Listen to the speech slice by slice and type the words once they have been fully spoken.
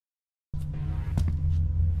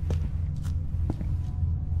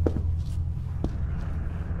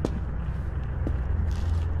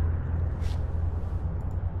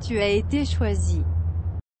Tu as été choisi.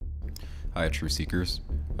 Hi Truth Seekers.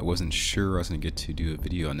 I wasn't sure I was going to get to do a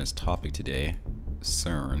video on this topic today,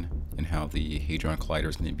 Cern, and how the Hadron Collider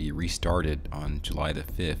is going to be restarted on July the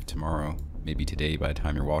 5th, tomorrow, maybe today by the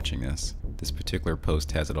time you're watching this. This particular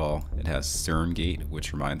post has it all. It has Cern Gate,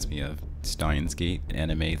 which reminds me of Steins Gate, an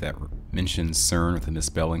anime that mentions Cern with a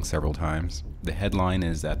misspelling several times. The headline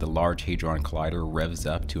is that the Large Hadron Collider revs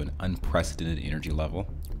up to an unprecedented energy level.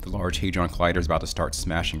 The Large Hadron Collider is about to start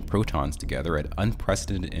smashing protons together at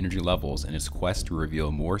unprecedented energy levels in its quest to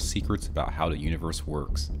reveal more secrets about how the universe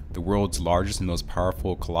works. The world's largest and most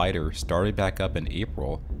powerful collider started back up in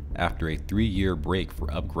April after a 3-year break for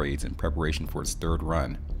upgrades in preparation for its third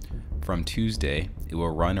run. From Tuesday, it will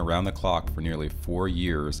run around the clock for nearly 4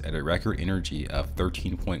 years at a record energy of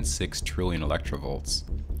 13.6 trillion electrovolts.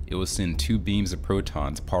 It will send 2 beams of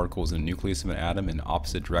protons, particles in the nucleus of an atom, in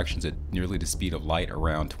opposite directions at nearly the speed of light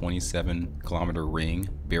around 27-kilometer ring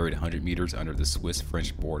buried 100 meters under the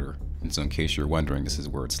Swiss-French border. And so in case you're wondering, this is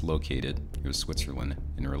where it's located. Here's Switzerland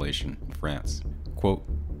in relation to France. Quote,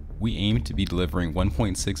 "We aim to be delivering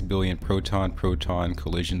 1.6 billion proton-proton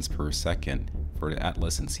collisions per second for the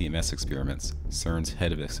Atlas and CMS experiments," CERN's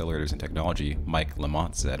head of accelerators and technology, Mike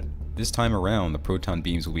Lamont, said. This time around, the proton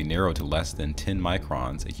beams will be narrowed to less than 10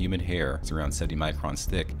 microns, a human hair is around 70 microns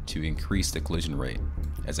thick, to increase the collision rate.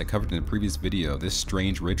 As I covered in the previous video, this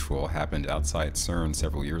strange ritual happened outside CERN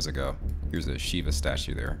several years ago. Here's a Shiva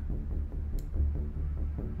statue there.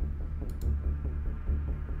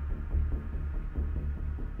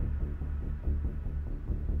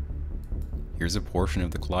 Here's a portion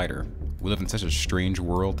of the collider. We live in such a strange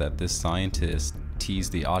world that this scientist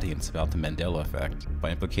teased the audience about the Mandela effect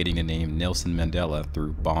by implicating the name Nelson Mandela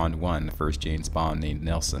through Bond 1, the first James Bond named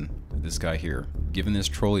Nelson. This guy here. Given this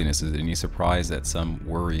trolliness, is it any surprise that some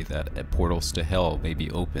worry that portals to hell may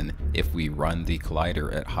be open if we run the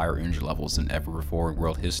collider at higher energy levels than ever before in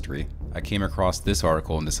world history? I came across this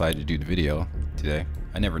article and decided to do the video today.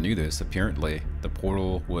 I never knew this. Apparently, the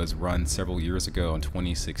portal was run several years ago in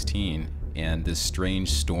 2016, and this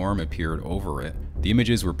strange storm appeared over it. The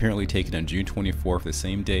images were apparently taken on June 24th, the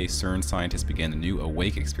same day CERN scientists began the new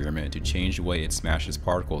AWAKE experiment to change the way it smashes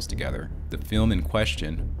particles together. The film in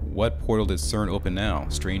question, "What portal did CERN open now?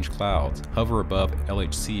 Strange clouds hover above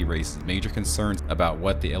LHC," raises major concerns about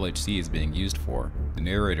what the LHC is being used for. The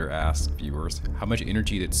narrator asks viewers, how much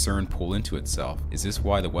energy did CERN pull into itself? Is this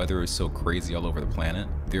why the weather is so crazy all over the planet?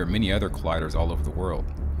 There are many other colliders all over the world.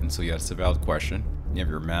 And so yeah, it's a valid question. You have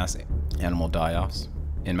your mass animal die-offs.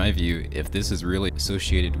 In my view, if this is really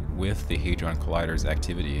associated with the Hadron Collider's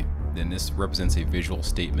activity, then this represents a visual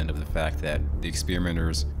statement of the fact that the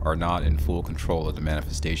experimenters are not in full control of the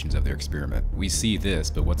manifestations of their experiment. We see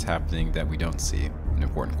this, but what's happening that we don't see? An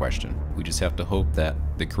important question. We just have to hope that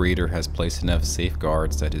the creator has placed enough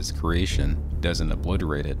safeguards that his creation doesn't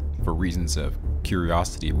obliterate it for reasons of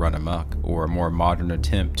curiosity run amok, or a more modern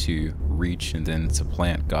attempt to reach and then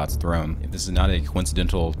supplant God's throne. If this is not a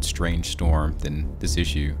coincidental strange storm, then this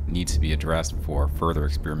issue needs to be addressed before further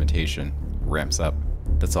experimentation ramps up.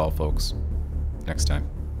 That's all, folks. Next time.